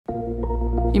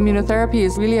Immunotherapy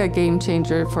is really a game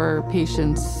changer for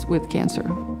patients with cancer.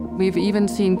 We've even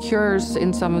seen cures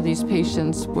in some of these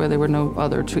patients where there were no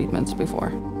other treatments before.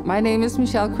 My name is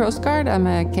Krogsgaard. I'm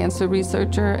a cancer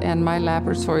researcher, and my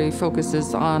laboratory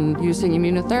focuses on using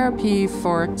immunotherapy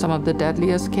for some of the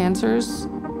deadliest cancers.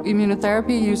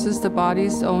 Immunotherapy uses the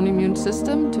body's own immune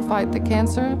system to fight the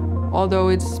cancer. Although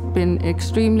it's been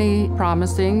extremely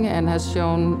promising and has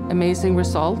shown amazing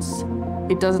results,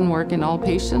 it doesn't work in all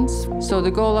patients. So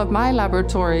the goal of my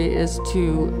laboratory is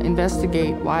to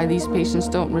investigate why these patients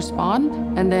don't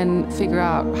respond and then figure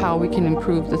out how we can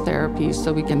improve the therapies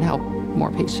so we can help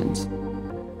more patients.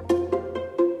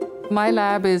 My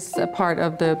lab is a part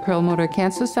of the Perlmutter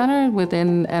Cancer Center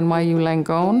within NYU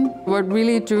Langone. What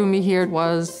really drew me here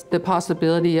was the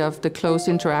possibility of the close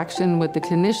interaction with the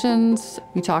clinicians.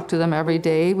 We talk to them every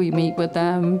day, we meet with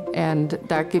them, and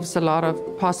that gives a lot of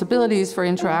possibilities for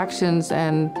interactions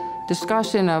and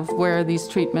discussion of where these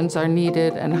treatments are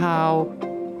needed and how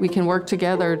we can work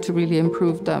together to really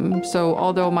improve them. So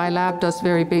although my lab does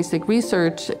very basic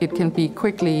research, it can be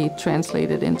quickly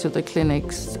translated into the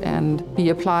clinics and be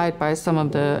applied by some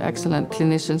of the excellent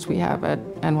clinicians we have at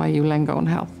NYU Langone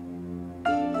Health.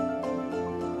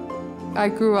 I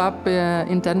grew up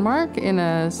in Denmark in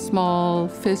a small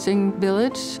fishing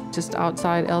village just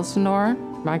outside Elsinore.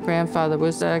 My grandfather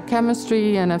was a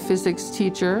chemistry and a physics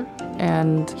teacher,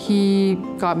 and he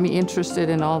got me interested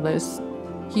in all this.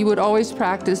 He would always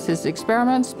practice his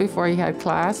experiments before he had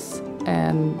class,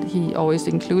 and he always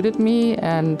included me,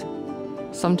 and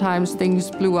sometimes things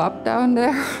blew up down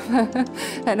there,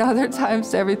 and other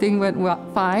times everything went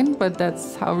fine, but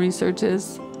that's how research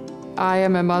is. I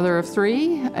am a mother of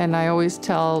 3, and I always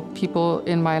tell people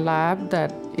in my lab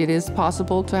that it is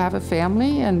possible to have a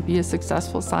family and be a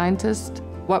successful scientist.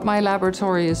 What my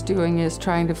laboratory is doing is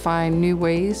trying to find new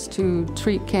ways to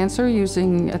treat cancer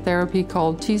using a therapy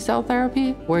called T-cell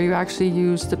therapy, where you actually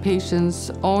use the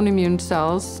patient's own immune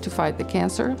cells to fight the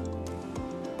cancer.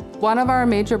 One of our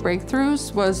major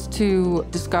breakthroughs was to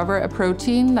discover a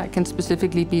protein that can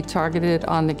specifically be targeted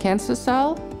on the cancer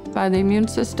cell by the immune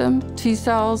system.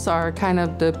 T-cells are kind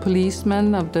of the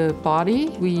policemen of the body.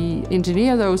 We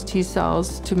engineer those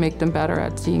T-cells to make them better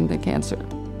at seeing the cancer.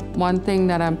 One thing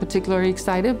that I'm particularly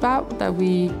excited about that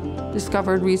we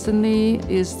discovered recently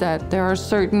is that there are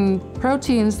certain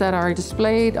proteins that are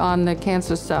displayed on the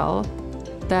cancer cell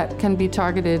that can be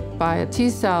targeted by a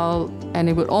T-cell, and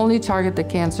it would only target the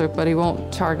cancer, but it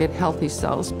won't target healthy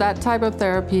cells. That type of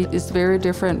therapy is very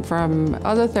different from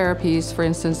other therapies, for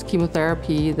instance,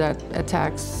 chemotherapy that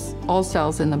attacks all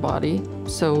cells in the body.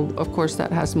 So, of course,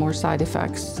 that has more side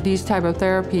effects. These type of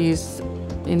therapies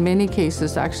in many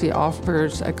cases actually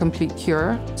offers a complete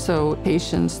cure, so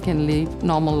patients can live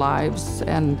normal lives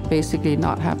and basically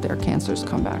not have their cancers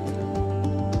come back.